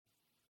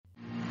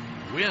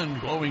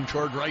Wind blowing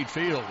toward right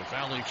field. If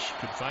Alex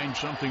could find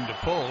something to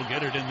pull,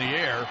 get it in the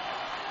air,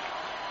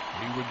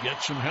 he would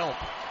get some help.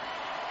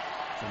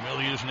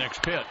 Familia's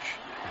next pitch.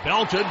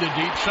 Belted to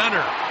deep center.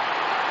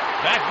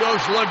 Back goes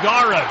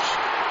Lagares.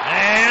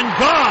 And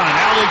gone.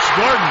 Alex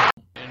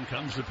Gordon. In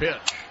comes the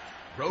pitch.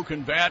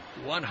 Broken bat.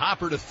 One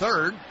hopper to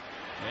third.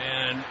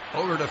 And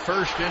over to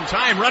first in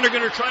time. Runner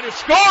going to try to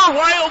score.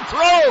 Wild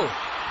throw.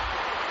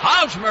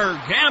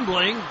 Hosmer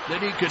gambling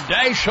that he could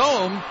dash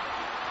home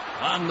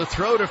on the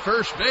throw to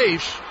first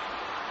base.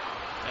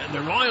 And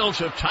the Royals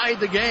have tied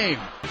the game.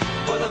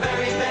 For the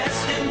very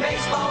best in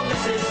baseball,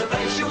 this is the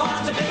place you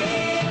want to be.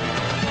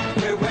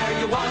 We're where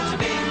you want to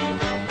be.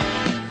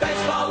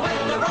 Baseball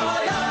with the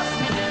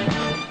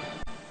Royals.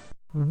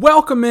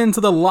 Welcome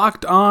into the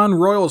Locked On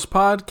Royals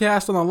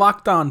podcast on the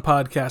Locked On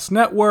Podcast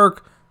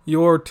Network,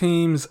 your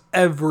teams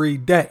every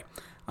day.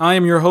 I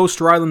am your host,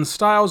 Rylan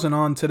Stiles, and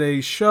on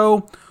today's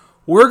show,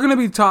 we're going to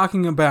be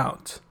talking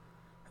about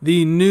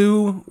the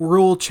new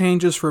rule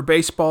changes for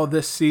baseball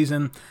this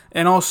season,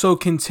 and also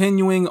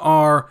continuing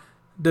our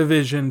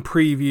division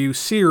preview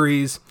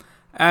series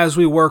as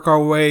we work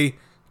our way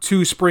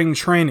to spring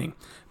training.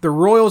 The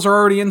Royals are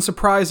already in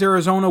Surprise,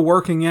 Arizona,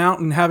 working out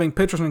and having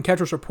pitchers and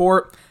catchers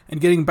report and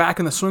getting back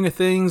in the swing of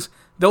things.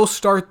 They'll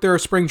start their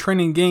spring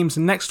training games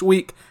next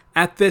week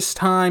at this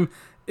time.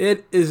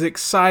 It is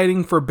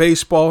exciting for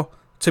baseball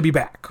to be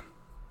back.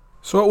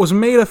 So it was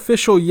made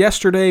official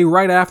yesterday,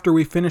 right after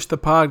we finished the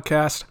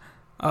podcast,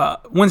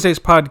 Wednesday's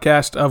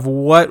podcast, of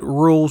what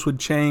rules would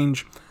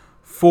change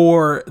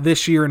for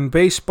this year in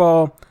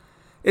baseball.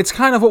 It's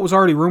kind of what was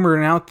already rumored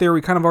and out there.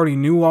 We kind of already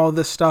knew all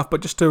this stuff,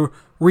 but just to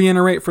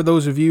reiterate for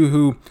those of you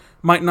who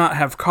might not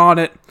have caught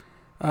it,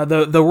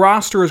 the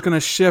roster is going to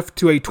shift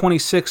to a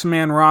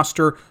 26-man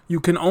roster. You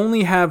can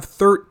only have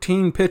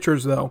 13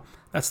 pitchers, though.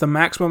 That's the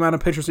maximum amount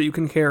of pitchers that you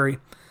can carry,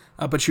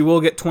 but you will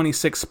get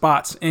 26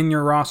 spots in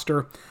your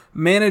roster.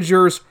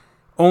 Managers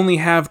only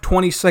have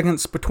 20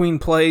 seconds between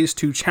plays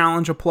to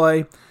challenge a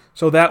play,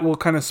 so that will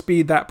kind of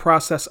speed that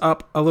process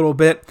up a little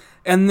bit.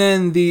 And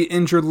then the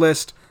injured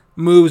list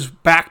moves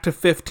back to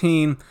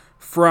 15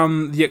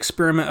 from the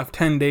experiment of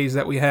 10 days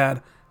that we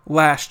had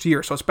last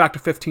year. So it's back to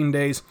 15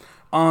 days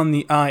on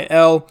the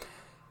IL.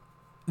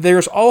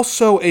 There's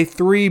also a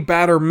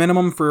 3-batter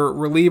minimum for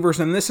relievers,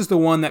 and this is the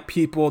one that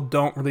people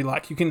don't really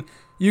like.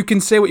 You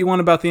can say what you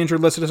want about the injured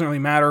list. It doesn't really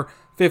matter.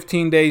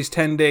 15 days,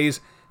 10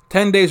 days.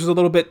 10 days was a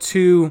little bit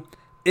too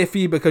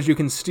iffy because you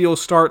can steal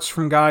starts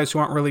from guys who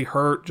aren't really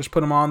hurt. Just put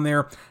them on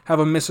there, have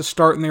them miss a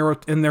start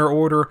in their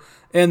order,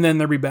 and then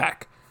they'll be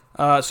back.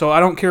 So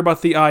I don't care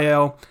about the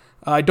IL.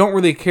 I don't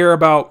really care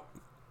about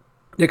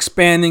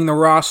expanding the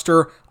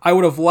roster. I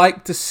would have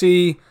liked to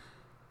see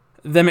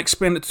them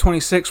expand it to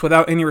 26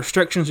 without any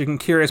restrictions. You can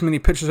carry as many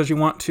pitchers as you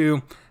want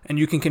to, and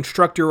you can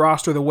construct your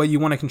roster the way you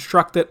want to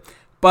construct it.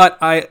 But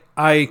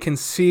I can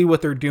see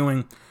what they're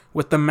doing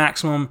with the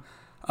maximum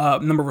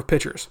number of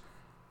pitchers.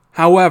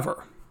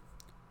 However,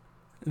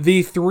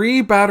 the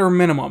 3-batter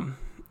minimum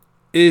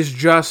is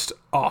just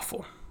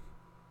awful.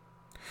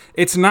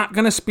 It's not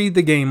going to speed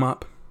the game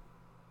up.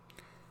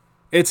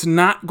 It's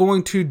not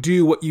going to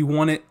do what you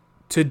want it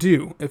to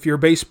do if you're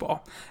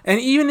baseball.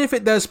 And even if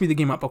it does speed the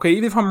game up, okay,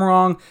 even if I'm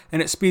wrong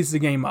and it speeds the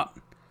game up,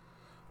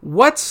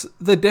 what's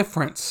the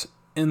difference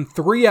in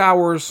 3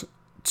 hours,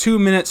 2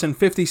 minutes, and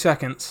 50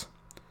 seconds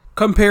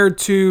compared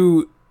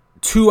to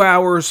 2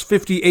 hours,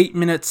 58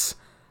 minutes,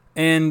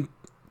 and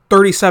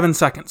 37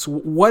 seconds?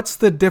 What's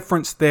the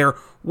difference there?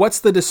 What's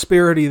the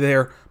disparity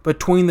there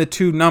between the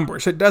two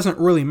numbers? It doesn't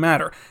really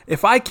matter.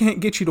 If I can't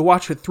get you to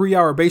watch a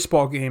 3-hour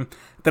baseball game,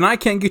 then I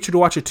can't get you to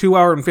watch a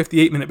 2-hour and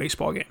 58-minute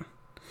baseball game.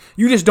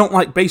 You just don't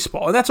like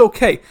baseball, and that's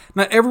okay.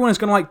 Not everyone is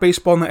going to like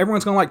baseball, not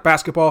everyone's going to like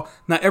basketball,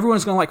 not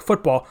everyone's going to like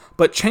football,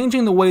 but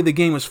changing the way the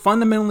game is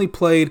fundamentally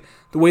played,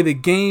 the way the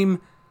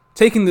game,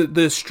 taking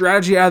the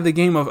strategy out of the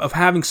game of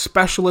having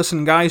specialists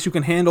and guys who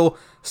can handle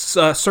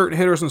certain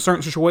hitters in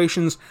certain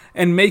situations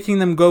and making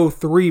them go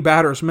 3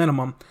 batters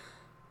minimum,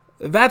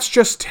 that's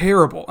just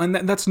terrible, and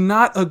that's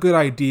not a good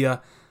idea.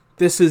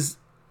 This is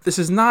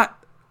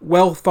not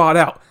well thought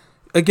out.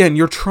 Again,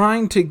 you're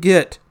trying to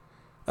get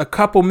a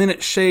couple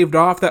minutes shaved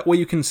off. That way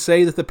you can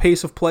say that the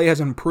pace of play has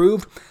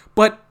improved,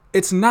 but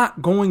it's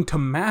not going to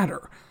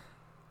matter.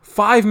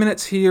 5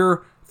 minutes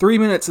here, 3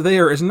 minutes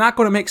there is not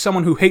going to make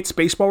someone who hates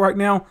baseball right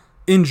now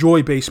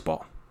enjoy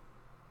baseball.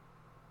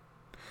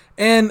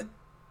 And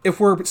if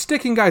we're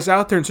sticking guys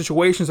out there in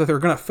situations that they're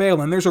going to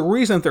fail in, there's a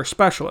reason that they're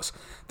specialists.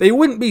 They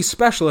wouldn't be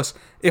specialists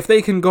if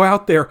they can go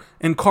out there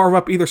and carve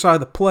up either side of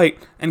the plate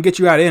and get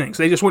you out of innings.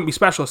 They just wouldn't be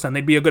specialists then.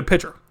 They'd be a good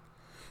pitcher.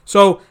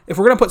 So if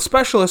we're going to put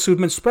specialists who've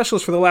been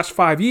specialists for the last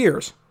 5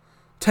 years,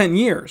 10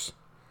 years,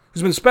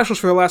 who's been specialists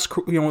for the last,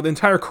 the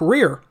entire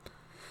career,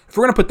 if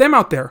we're going to put them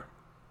out there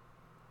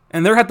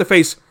and they're had to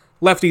face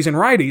lefties and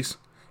righties,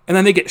 and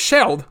then they get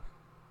shelled,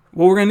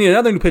 well, we're going to need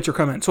another new pitcher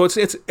come in. So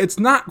it's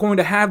not going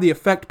to have the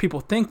effect people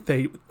think that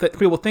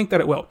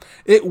it will.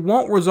 It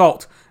won't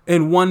result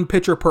in one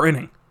pitcher per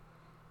inning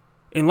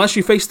unless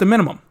you face the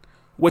minimum,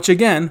 which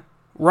again,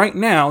 right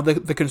now,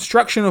 the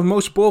construction of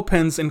most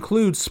bullpens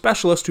includes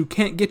specialists who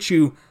can't get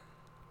you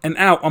an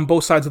out on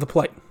both sides of the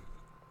plate.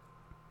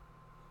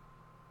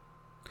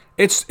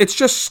 It's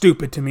just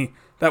stupid to me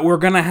that we're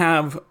going to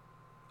have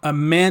a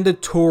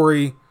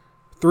mandatory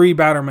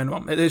 3-batter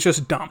minimum. It's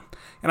just dumb.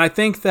 And I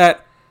think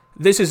that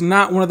this is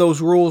not one of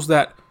those rules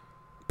that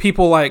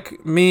people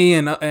like me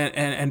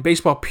and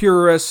baseball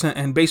purists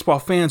and baseball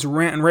fans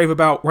rant and rave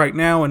about right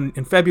now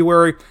in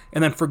February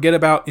and then forget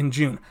about in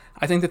June.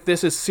 I think that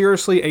this is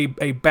seriously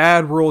a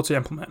bad rule to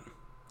implement.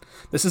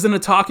 This isn't a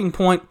talking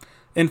point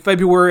in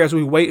February as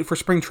we wait for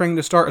spring training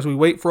to start, as we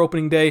wait for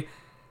opening day.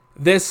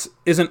 This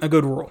isn't a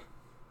good rule.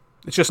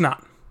 It's just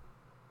not.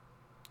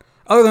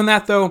 Other than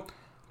that, though,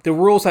 the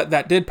rules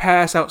that did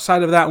pass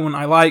outside of that one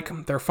I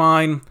like. They're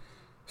fine.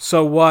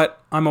 So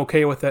what? I'm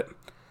okay with it.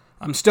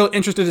 I'm still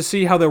interested to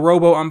see how the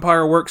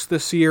robo-umpire works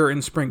this year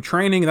in spring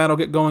training. That'll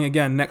get going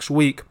again next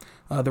week.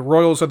 The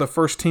Royals are the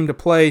first team to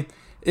play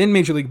in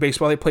Major League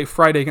Baseball. They play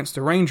Friday against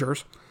the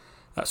Rangers.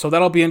 So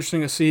that'll be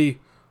interesting to see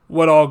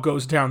what all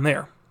goes down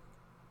there.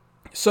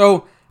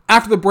 So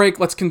after the break,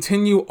 let's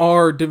continue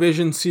our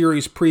Division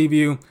Series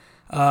preview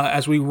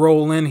as we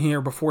roll in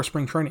here before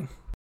spring training.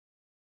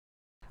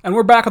 And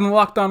we're back on the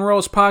Locked On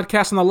Royals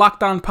podcast on the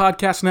Locked On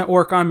Podcast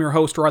Network. I'm your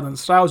host, Rylan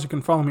Stiles. You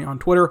can follow me on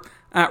Twitter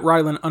at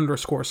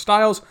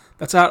Rylan_Stiles.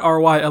 That's at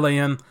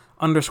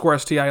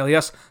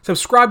RYLAN_STILES.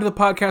 Subscribe to the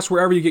podcast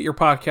wherever you get your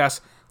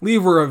podcasts.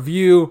 Leave a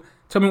review.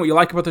 Tell me what you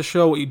like about the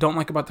show, what you don't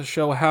like about the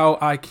show, how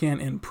I can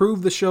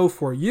improve the show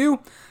for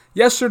you.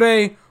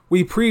 Yesterday,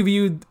 we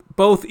previewed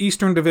both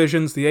Eastern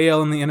divisions, the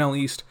AL and the NL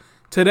East.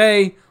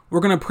 Today,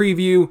 we're going to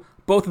preview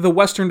both of the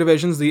Western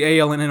divisions, the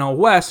AL and NL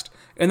West.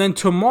 And then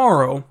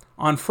tomorrow,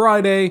 on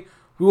Friday,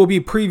 we will be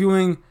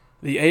previewing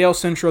the AL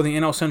Central, the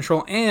NL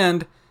Central,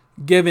 and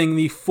giving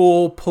the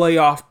full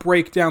playoff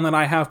breakdown that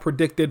I have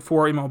predicted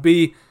for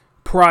MLB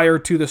prior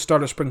to the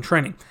start of spring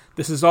training.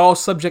 This is all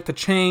subject to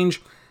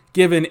change,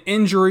 given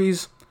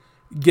injuries,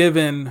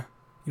 given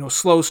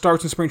slow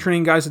starts in spring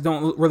training, guys that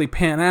don't really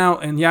pan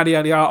out, and yada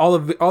yada yada,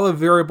 all the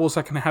variables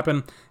that can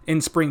happen in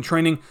spring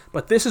training.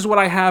 But this is what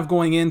I have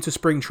going into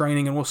spring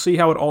training, and we'll see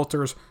how it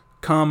alters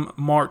come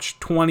March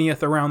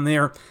 20th. Around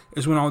there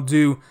is when I'll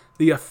do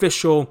the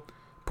official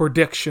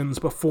predictions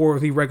before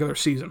the regular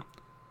season.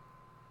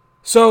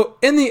 So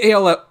in the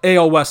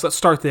AL West, let's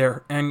start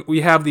there. And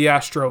we have the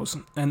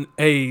Astros and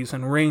A's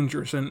and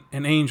Rangers and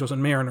Angels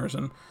and Mariners.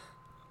 And,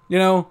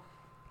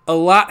 a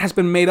lot has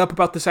been made up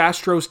about this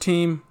Astros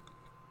team.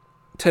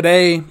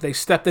 Today, they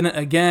stepped in it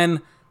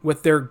again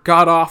with their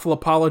god-awful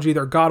apology,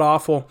 their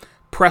god-awful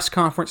press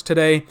conference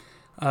today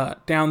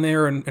down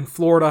there in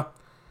Florida.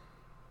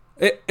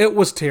 It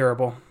was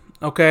terrible,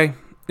 okay?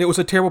 It was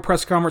a terrible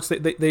press conference.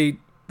 They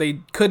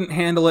couldn't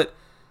handle it.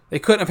 They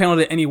couldn't have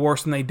handled it any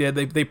worse than they did.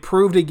 They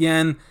proved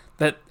again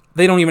that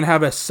they don't even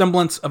have a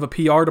semblance of a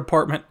PR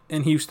department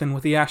in Houston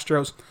with the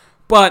Astros.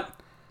 But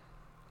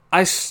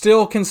I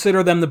still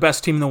consider them the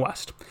best team in the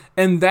West.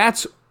 And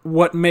that's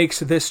what makes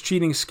this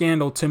cheating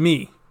scandal, to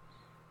me,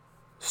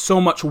 so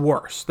much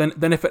worse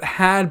than if it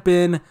had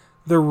been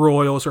the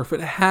Royals, or if it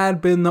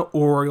had been the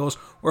Orioles,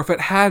 or if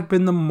it had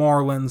been the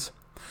Marlins.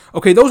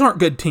 Okay, those aren't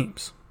good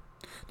teams.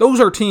 Those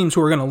are teams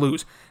who are going to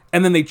lose.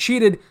 And then they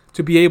cheated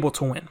to be able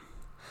to win.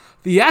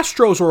 The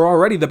Astros were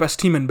already the best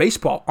team in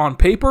baseball. On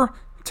paper,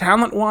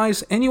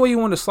 talent-wise, any way you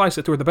want to slice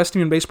it, they were the best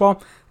team in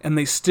baseball, and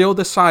they still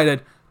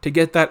decided to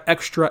get that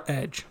extra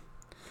edge.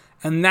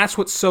 And that's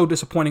what's so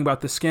disappointing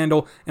about this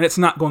scandal, and it's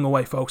not going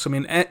away, folks. I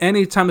mean,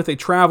 anytime that they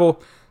travel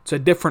to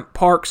different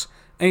parks,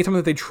 anytime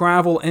that they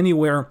travel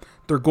anywhere,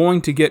 they're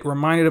going to get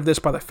reminded of this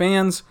by the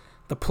fans,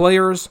 the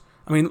players.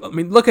 I mean,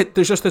 look at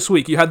this just this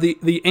week. You had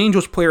the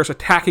Angels players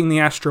attacking the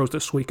Astros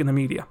this week in the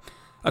media.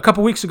 A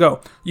couple weeks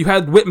ago, you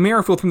had Whit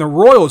Merrifield from the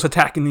Royals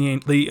attacking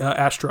the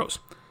Astros.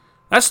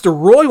 That's the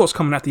Royals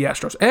coming at the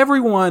Astros.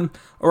 Everyone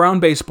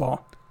around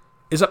baseball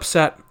is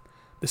upset.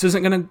 This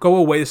isn't going to go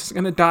away. This isn't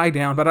going to die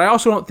down. But I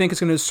also don't think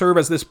it's going to serve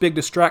as this big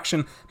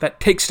distraction that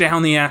takes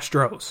down the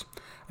Astros.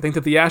 I think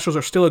that the Astros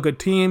are still a good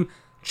team,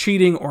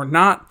 cheating or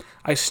not.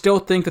 I still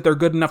think that they're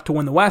good enough to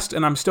win the West,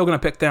 and I'm still going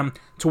to pick them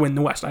to win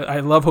the West.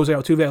 I love Jose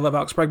Altuve. I love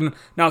Alex Bregman.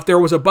 Now, if there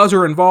was a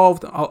buzzer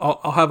involved,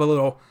 I'll have a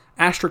little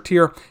asterisk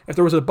here. If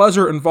there was a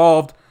buzzer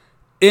involved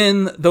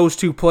in those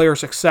two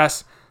players'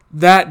 success,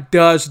 that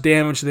does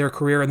damage their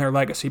career and their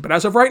legacy. But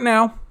as of right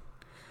now,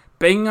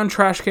 banging on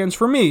trash cans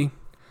for me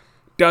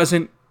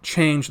doesn't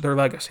change their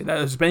legacy. That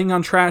is banging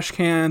on trash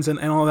cans and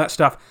all that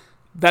stuff.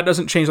 That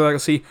doesn't change their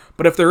legacy.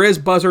 But if there is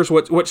buzzers,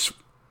 which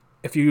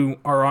if you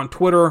are on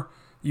Twitter,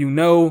 you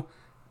know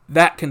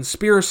that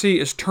conspiracy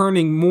is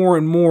turning more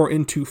and more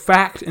into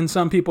fact in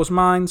some people's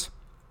minds.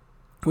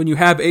 When you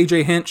have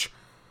AJ Hinch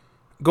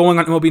going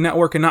on MLB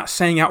Network and not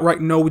saying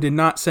outright, no, we did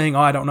not, saying,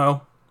 I don't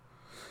know.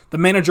 The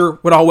manager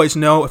would always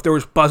know if there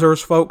was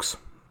buzzers, folks.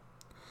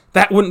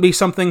 That wouldn't be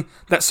something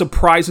that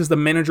surprises the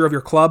manager of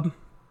your club.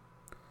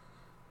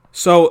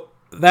 So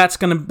that's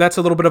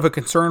a little bit of a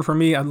concern for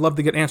me. I'd love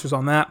to get answers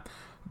on that.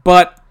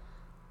 But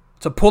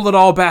to pull it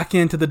all back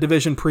into the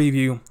division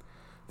preview,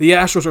 the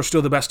Astros are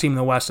still the best team in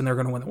the West, and they're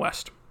going to win the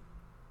West.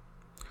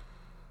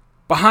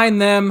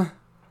 Behind them,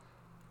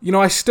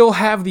 I still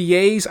have the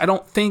A's. I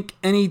don't think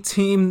any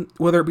team,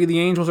 whether it be the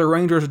Angels or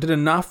Rangers, did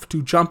enough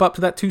to jump up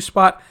to that 2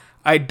 spot.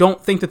 I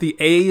don't think that the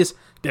A's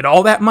did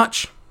all that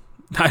much.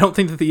 I don't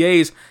think that the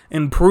A's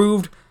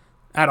improved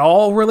at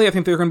all, really. I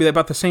think they're going to be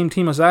about the same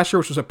team as last year,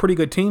 which was a pretty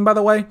good team, by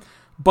the way.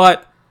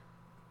 But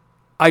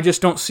I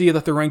just don't see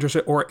that the Rangers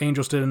or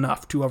Angels did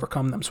enough to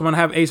overcome them. So I'm going to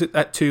have A's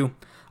at 2.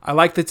 I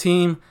like the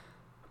team,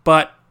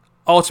 but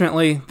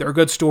ultimately, they're a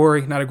good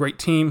story, not a great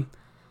team.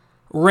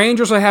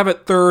 Rangers I have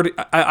at 3rd.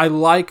 I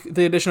like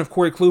the addition of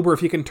Corey Kluber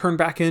if he can turn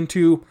back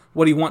into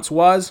what he once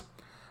was.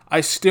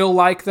 I still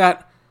like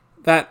that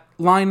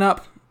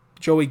lineup.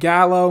 Joey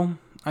Gallo.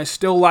 I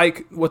still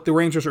like what the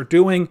Rangers are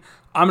doing.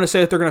 I'm going to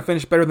say that they're going to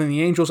finish better than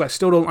the Angels. I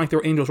still don't like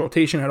their Angels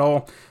rotation at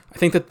all. I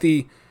think that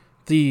the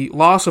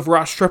loss of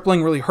Ross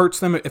Stripling really hurts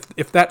them.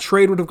 If that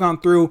trade would have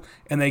gone through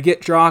and they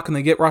get Jock and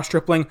they get Ross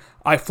Stripling,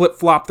 I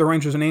flip-flop the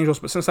Rangers and Angels.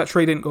 But since that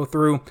trade didn't go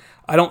through,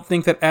 I don't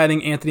think that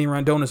adding Anthony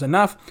Rendon is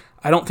enough.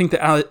 I don't think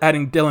that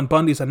adding Dylan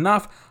Bundy is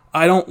enough.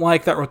 I don't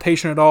like that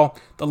rotation at all.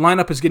 The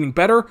lineup is getting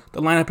better.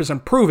 The lineup is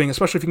improving,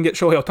 especially if you can get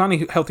Shohei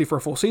Ohtani healthy for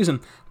a full season.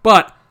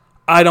 But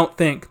I don't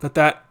think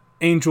that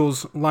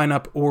Angels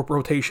lineup or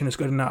rotation is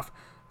good enough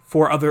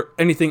for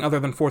anything other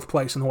than 4th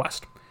place in the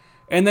West.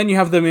 And then you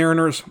have the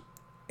Mariners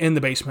in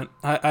the basement.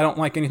 I don't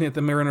like anything that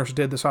the Mariners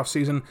did this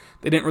offseason.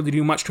 They didn't really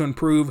do much to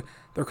improve.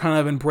 They're kind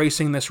of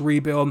embracing this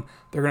rebuild.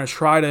 They're going to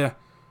try to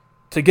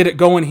get it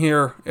going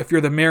here. If you're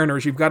the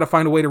Mariners, you've got to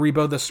find a way to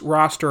rebuild this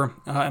roster.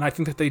 And I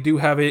think that they do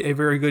have a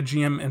very good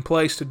GM in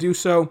place to do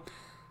so.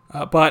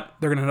 But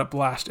they're going to end up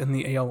last in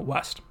the AL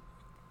West.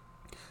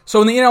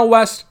 So in the AL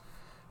West,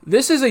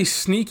 this is a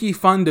sneaky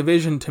fun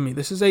division to me.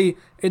 This is a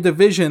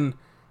division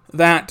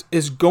that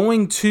is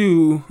going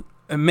to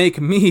make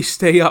me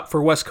stay up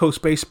for West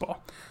Coast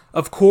baseball.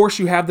 Of course,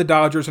 you have the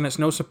Dodgers, and it's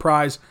no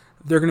surprise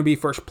they're going to be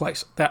first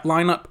place. That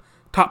lineup,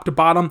 top to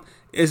bottom,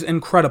 is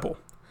incredible.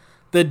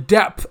 The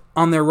depth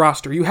on their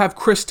roster. You have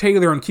Chris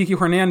Taylor and Kiki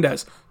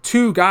Hernandez,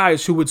 2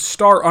 guys who would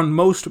start on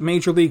most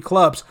major league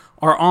clubs,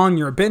 are on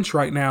your bench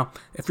right now.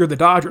 If you're the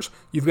Dodgers,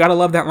 you've got to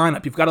love that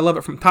lineup. You've got to love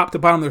it from top to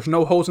bottom. There's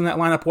no holes in that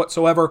lineup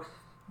whatsoever.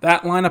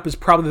 That lineup is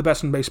probably the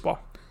best in baseball.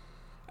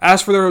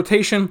 As for the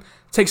rotation,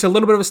 takes a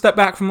little bit of a step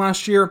back from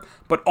last year,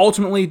 but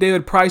ultimately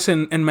David Price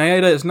and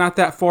Maeda is not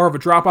that far of a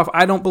drop-off,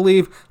 I don't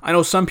believe. I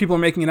know some people are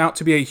making it out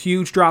to be a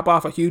huge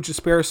drop-off, a huge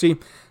disparity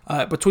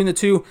between the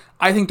two.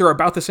 I think they're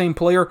about the same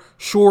player.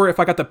 Sure, if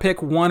I got to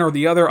pick one or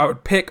the other, I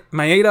would pick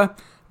Maeda,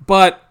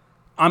 but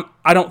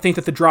I don't think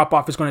that the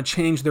drop-off is going to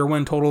change their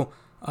win total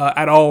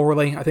at all,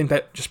 really. I think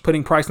that just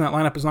putting Price in that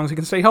lineup, as long as he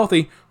can stay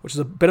healthy, which is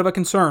a bit of a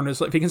concern,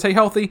 is if he can stay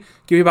healthy,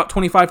 give you about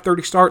 25,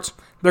 30 starts,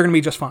 they're going to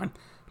be just fine.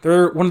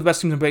 They're one of the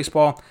best teams in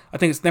baseball. I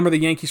think it's them or the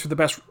Yankees for the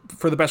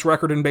best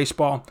record in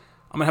baseball.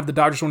 I'm going to have the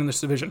Dodgers winning this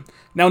division.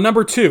 Now,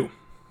 number 2,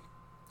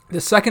 the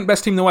second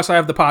best team in the West, I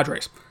have the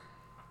Padres.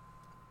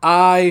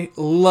 I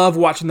love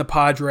watching the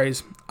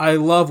Padres. I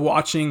love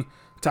watching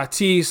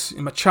Tatis,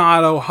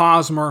 Machado,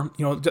 Hosmer.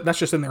 That's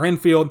just in their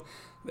infield.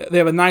 They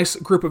have a nice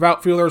group of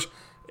outfielders.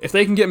 If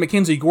they can get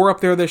Mackenzie Gore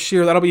up there this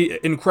year, that'll be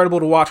incredible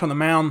to watch on the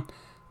mound.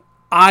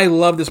 I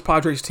love this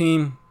Padres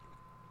team.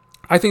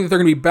 I think that they're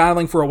going to be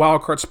battling for a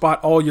wild card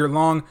spot all year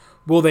long.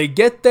 Will they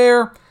get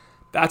there?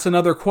 That's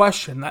another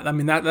question.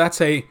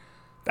 That's a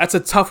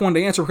tough one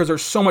to answer because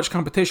there's so much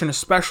competition,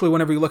 especially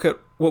whenever you look at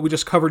what we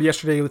just covered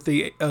yesterday with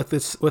the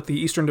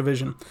Eastern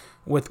Division,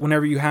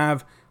 whenever you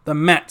have the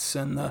Mets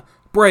and the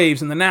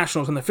Braves and the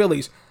Nationals and the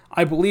Phillies.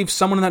 I believe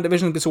someone in that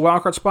division gets a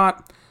wild card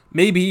spot,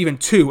 maybe even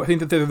 2. I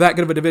think that they're that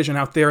good of a division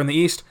out there in the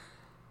East.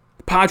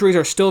 The Padres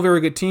are still a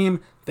very good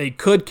team. They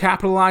could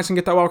capitalize and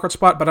get that wildcard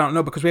spot, but I don't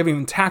know because we haven't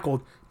even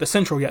tackled the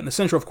Central yet. And the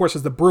Central, of course,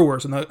 is the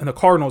Brewers and the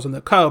Cardinals and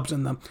the Cubs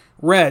and the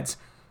Reds.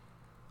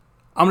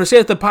 I'm going to say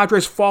that the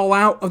Padres fall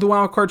out of the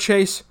wildcard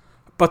chase,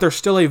 but they're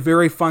still a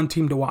very fun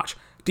team to watch.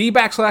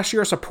 D-backs last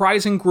year, a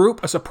surprising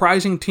group, a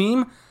surprising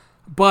team,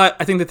 but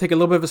I think they take a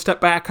little bit of a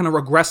step back, kind of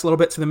regress a little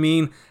bit to the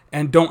mean,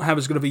 and don't have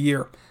as good of a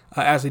year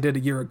as they did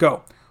a year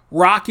ago.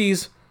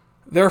 Rockies,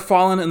 they're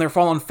falling, and they're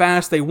falling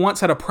fast. They once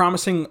had a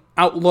promising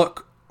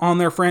outlook on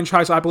their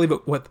franchise, I believe,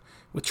 with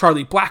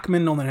Charlie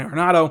Blackmon, Nolan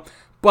Arenado,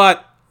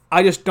 but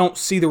I just don't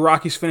see the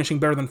Rockies finishing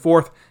better than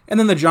 4th, and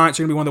then the Giants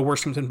are going to be one of the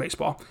worst teams in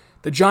baseball.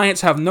 The Giants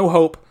have no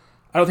hope.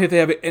 I don't think they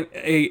have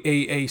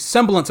a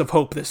semblance of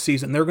hope this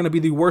season. They're going to be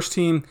the worst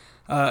team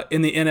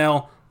in the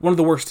NL, one of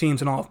the worst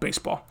teams in all of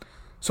baseball.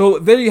 So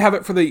there you have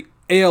it for the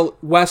AL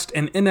West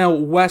and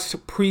NL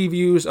West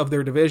previews of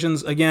their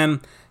divisions. Again,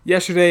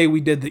 yesterday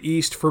we did the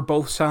East for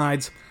both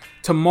sides.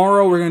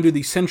 Tomorrow we're going to do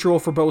the Central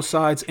for both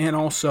sides and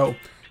also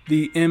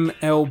the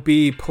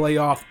MLB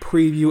playoff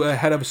preview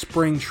ahead of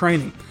spring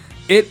training.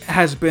 It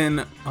has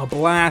been a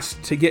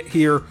blast to get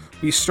here.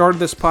 We started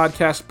this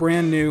podcast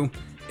brand new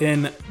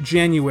in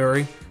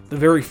January, the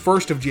very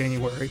 1st of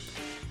January,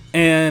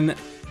 and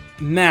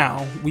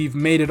now we've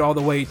made it all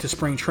the way to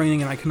spring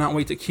training, and I cannot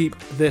wait to keep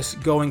this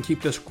going,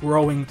 keep this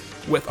growing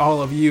with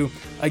all of you.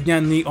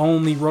 Again, the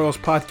only Royals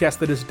podcast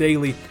that is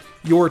daily,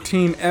 your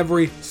team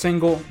every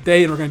single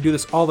day, and we're going to do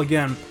this all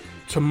again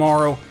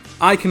tomorrow.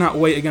 I cannot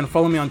wait. Again,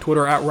 follow me on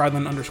Twitter at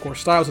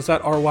Rylan_Stiles. It's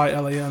at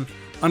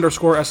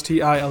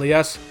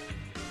RYLAN_STILES.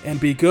 And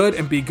be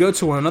good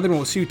to one another, and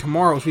we'll see you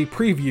tomorrow as we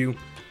preview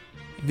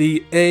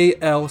the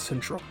AL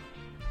Central.